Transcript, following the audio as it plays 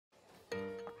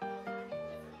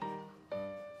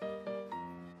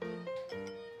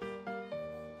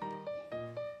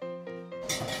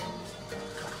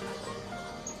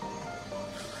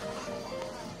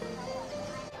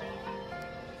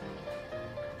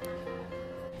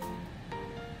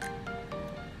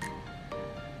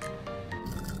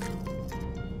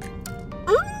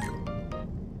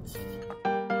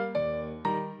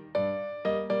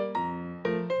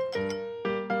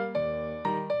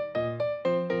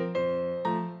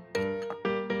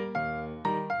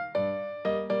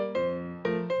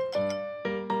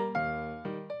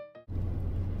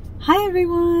Hi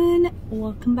everyone,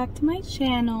 welcome back to my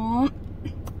channel.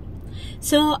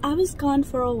 So I was gone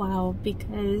for a while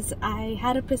because I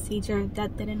had a procedure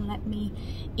that didn't let me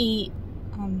eat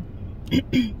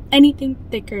anything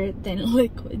thicker than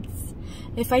liquids.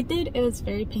 If I did, it was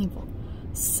very painful.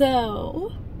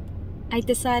 So I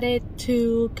decided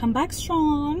to come back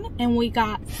strong, and we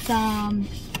got some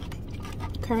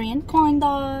Korean corn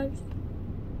dogs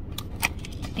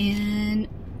and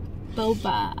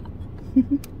boba.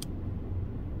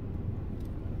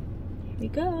 We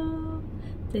go.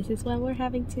 This is what we're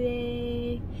having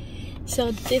today.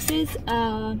 So this is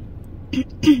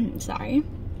sorry,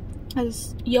 a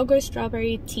yogurt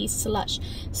strawberry tea slush.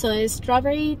 So it's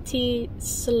strawberry tea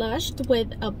slushed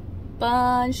with a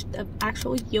bunch of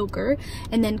actual yogurt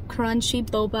and then crunchy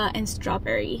boba and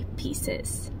strawberry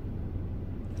pieces.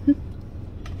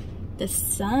 The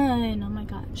sun, oh my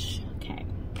gosh. Okay,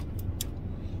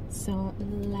 so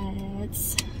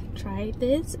let's try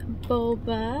this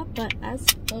boba, but as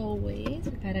always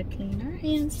we gotta clean our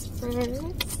hands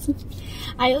first.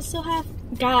 I also have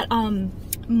got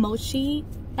mochi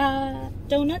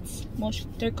donuts.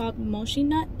 They're called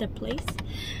Mochinut, the place.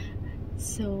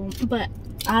 So, but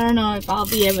I don't know if I'll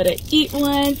be able to eat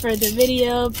one for the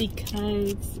video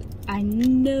because I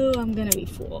know I'm gonna be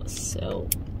full. So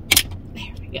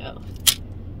there we go.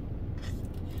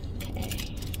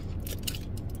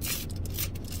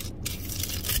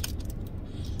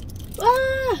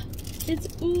 Ah! It's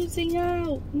oozing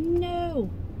out! No!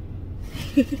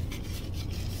 It's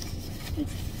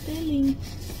spilling.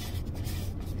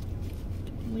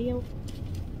 Well,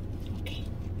 okay.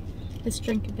 Let's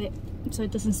drink a bit so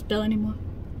it doesn't spill anymore.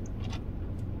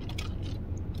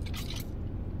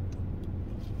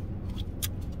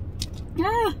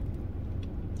 Ah!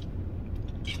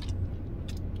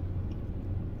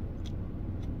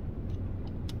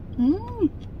 Mmm!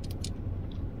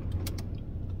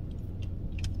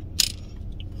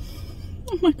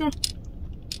 Oh my god.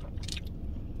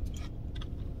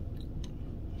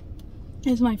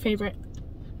 It's my favorite.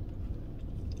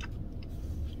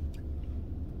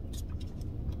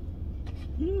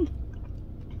 Mm.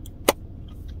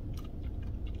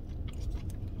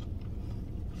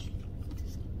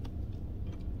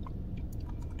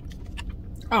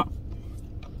 Oh.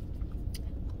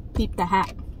 Peep the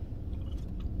hat.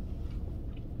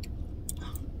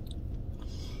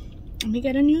 Let me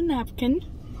get a new napkin.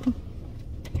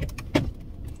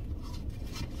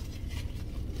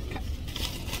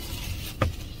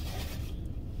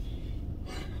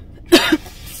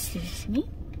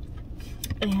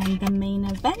 And the main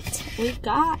event, we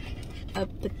got a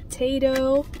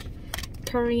potato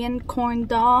Korean corn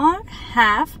dog,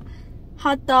 half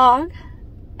hot dog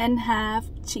and half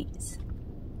cheese.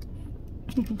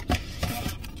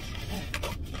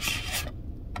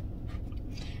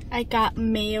 I got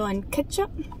mayo and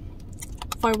ketchup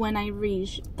for when I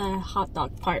reach the hot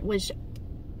dog part, which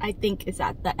I think is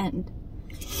at the end.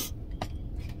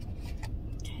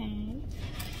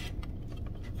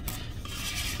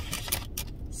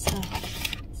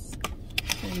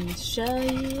 Let me show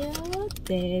you.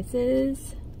 This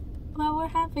is what we're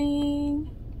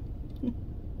having.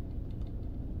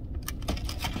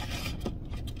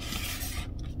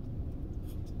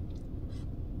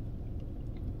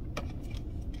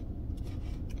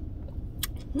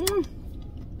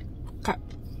 Okay.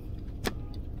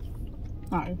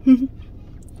 Alright.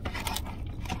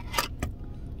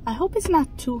 I hope it's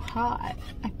not too hot.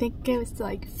 I think it was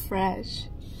like fresh.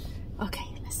 Okay,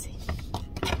 let's see.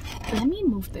 Let me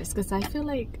move this because I feel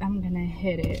like I'm gonna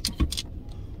hit it.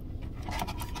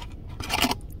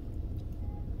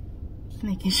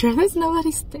 Making sure there's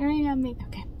nobody staring at me.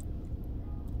 Okay.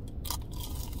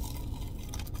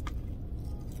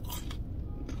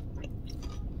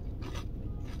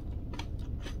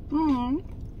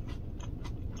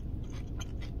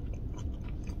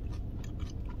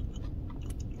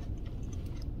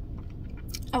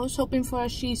 I was hoping for a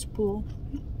cheese pool.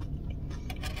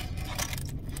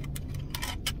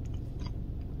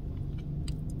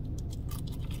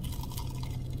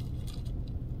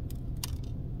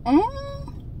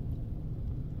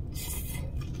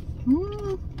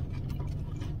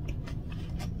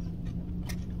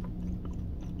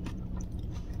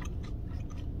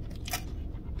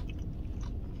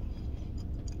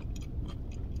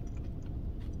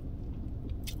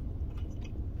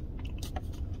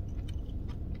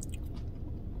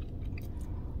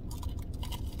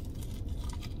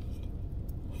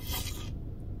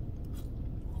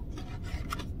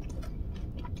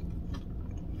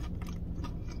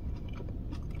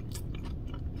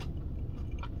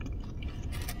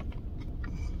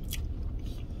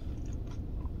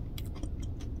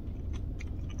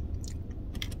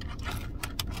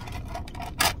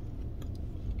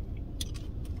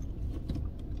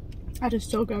 That is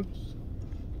so good.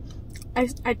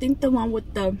 I think the one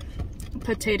with the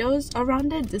potatoes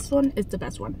around it, this one is the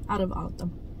best one out of all of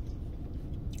them.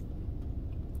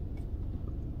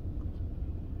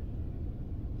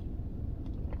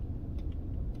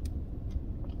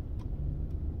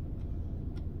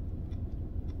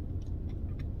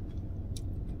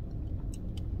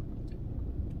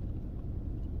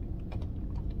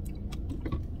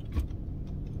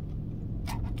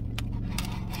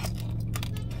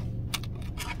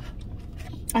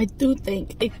 I do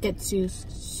think it gets you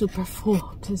super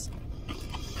full because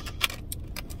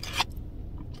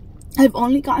I've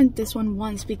only gotten this one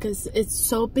once because it's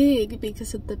so big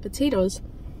because of the potatoes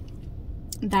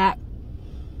that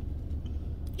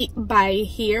by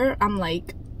here I'm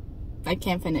like, I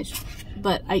can't finish,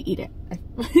 but I eat it.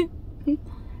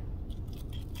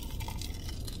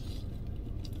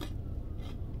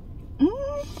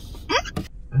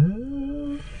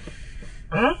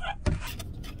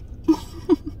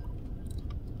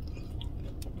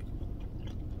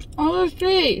 Oh,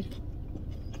 see.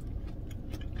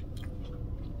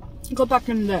 Go back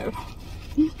in there.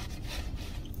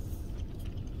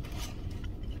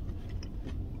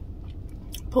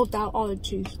 Pulled out all the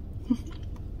cheese.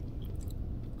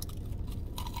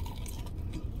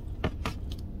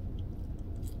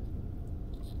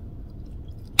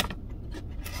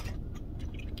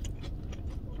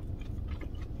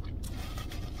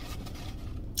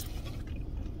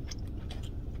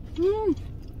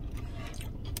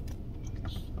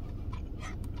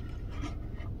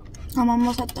 I'm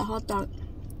almost at the hot dog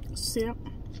syrup.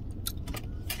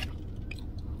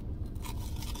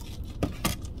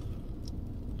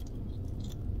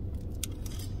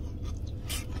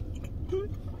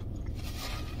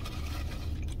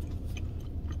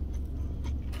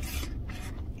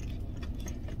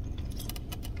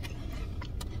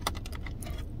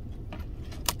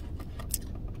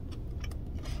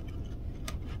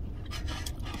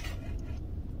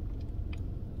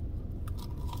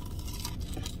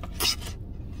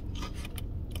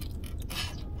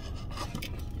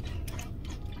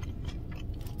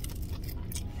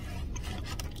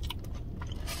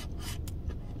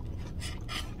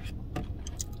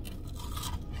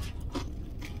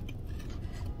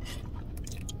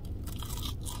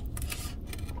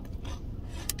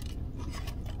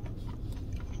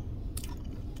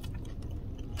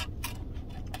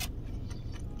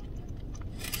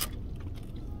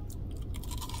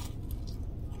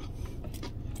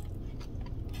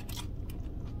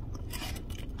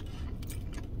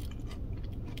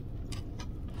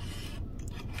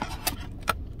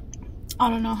 I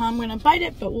don't know how I'm gonna bite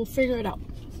it, but we'll figure it out.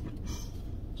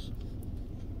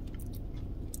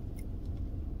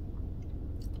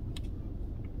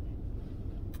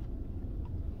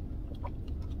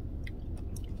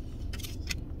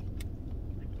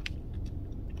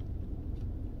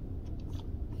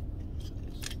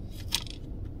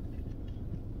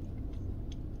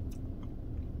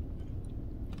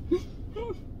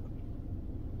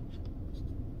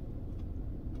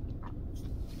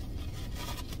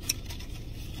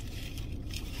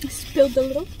 Spilled a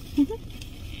little.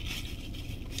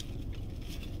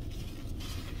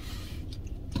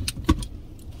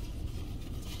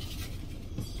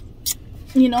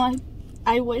 You know,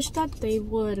 I wish that they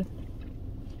would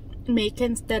make,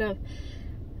 instead of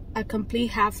a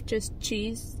complete half just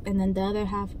cheese and then the other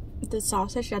half the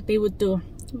sausage, that they would do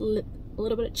a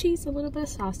little bit of cheese, a little bit of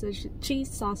sausage,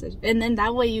 cheese, sausage, and then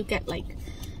that way you get like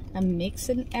a mix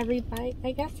in every bite,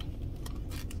 I guess.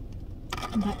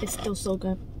 But it's still so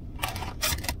good.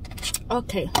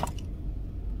 Okay.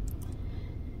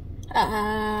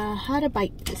 How to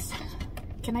bite this?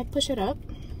 Can I push it up?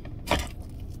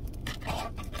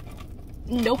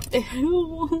 Nope, it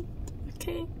won't.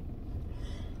 Okay.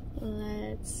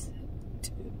 Let's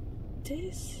do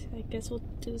this. I guess we'll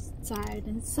do side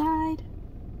and side.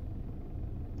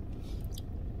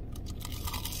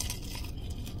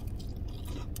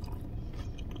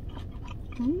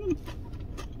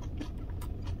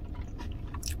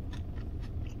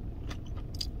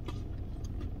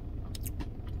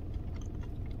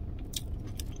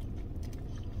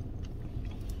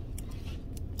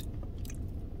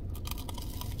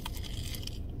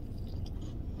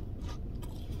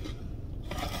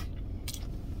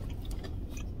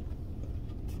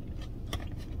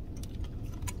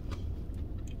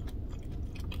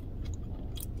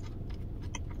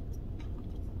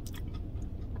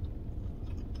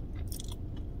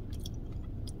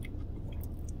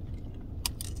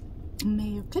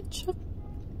 Mayo ketchup.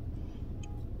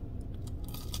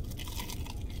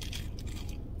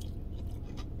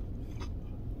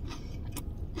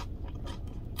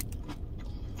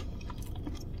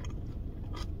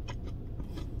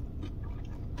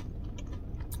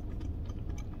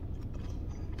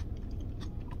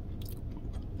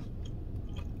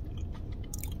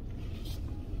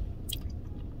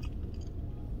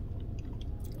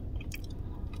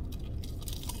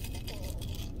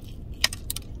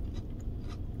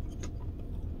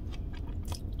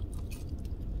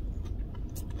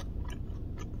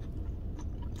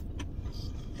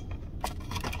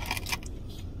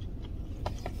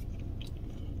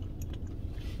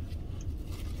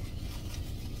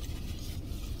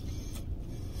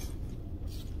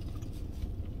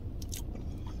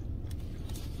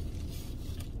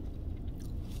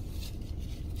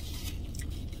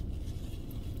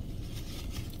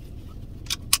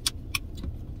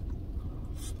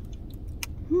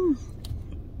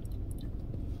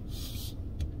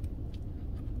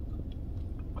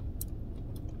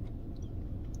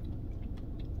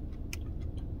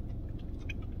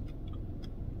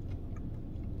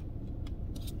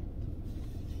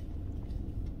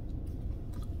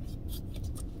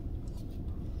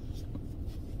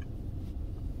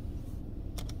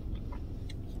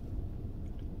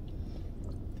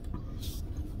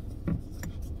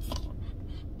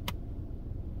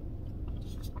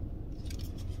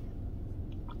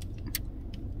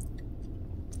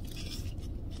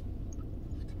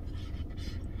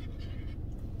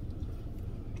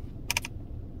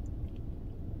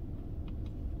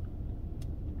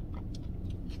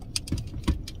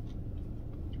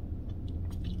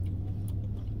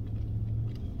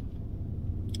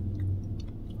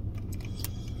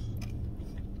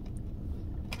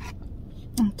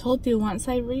 told you, once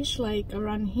I reach like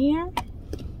around here,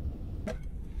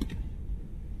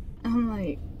 I'm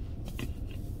like,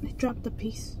 I dropped a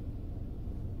piece.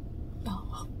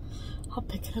 Oh, I'll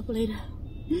pick it up later.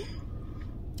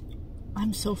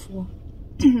 I'm so full.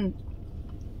 Okay.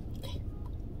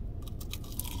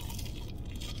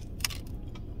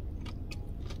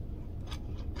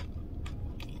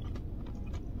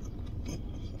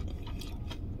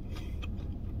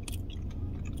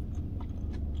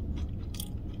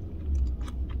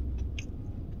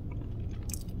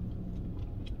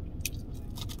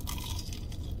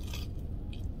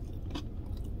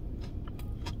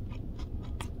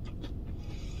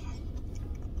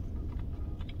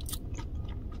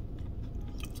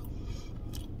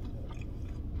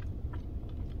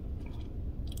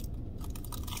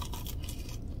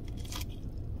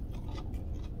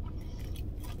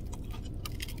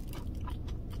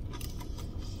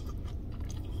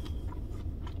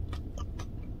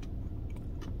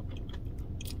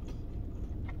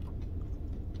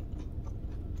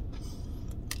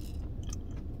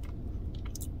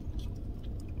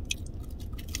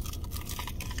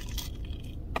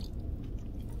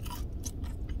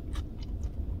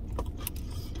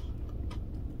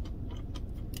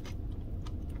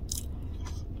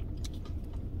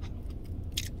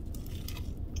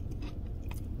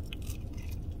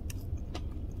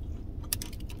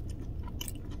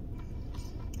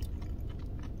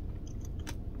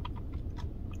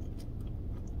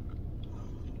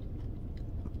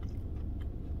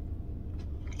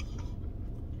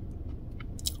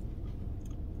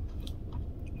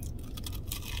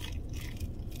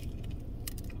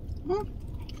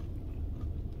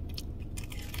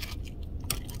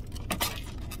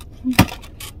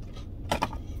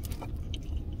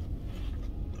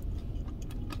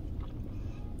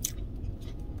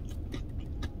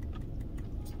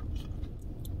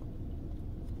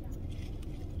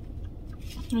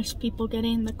 There's people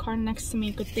getting in the car next to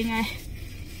me. Good thing I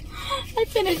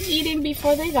finished eating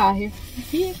before they got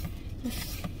here.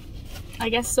 I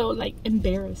guess so, like,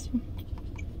 embarrassed.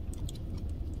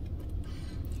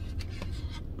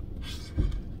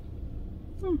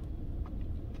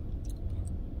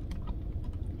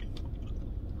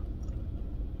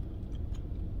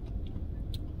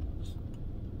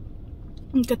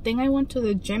 Good thing I went to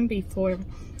the gym before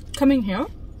coming here.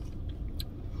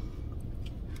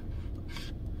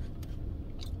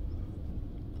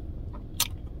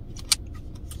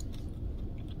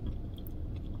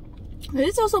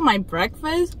 This is also my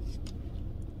breakfast.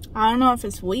 I don't know if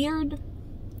it's weird,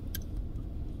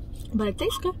 but it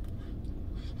tastes good.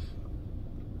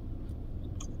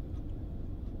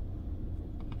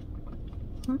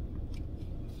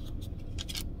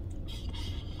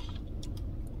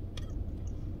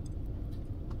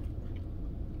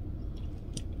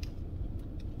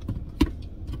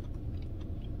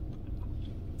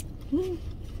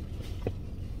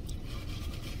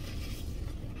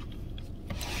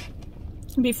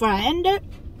 Before I end it,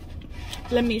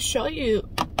 let me show you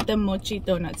the mochi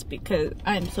donuts because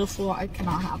I'm so full I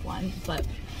cannot have one, but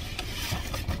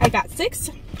I got 6.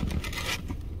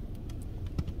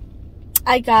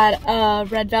 I got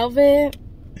red velvet,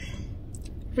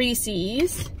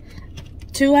 Reese's,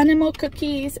 2 animal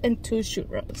cookies, and 2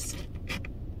 churros.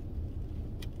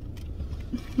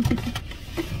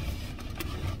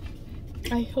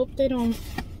 I hope they don't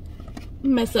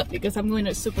mess up because I'm going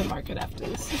to the supermarket after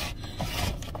this.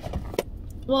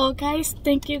 Well, guys,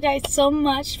 thank you guys so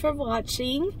much for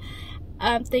watching.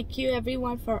 Thank you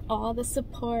everyone for all the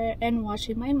support and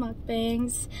watching my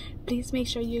mukbangs. Please make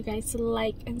sure you guys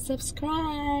like and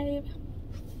subscribe.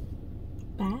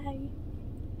 Bye.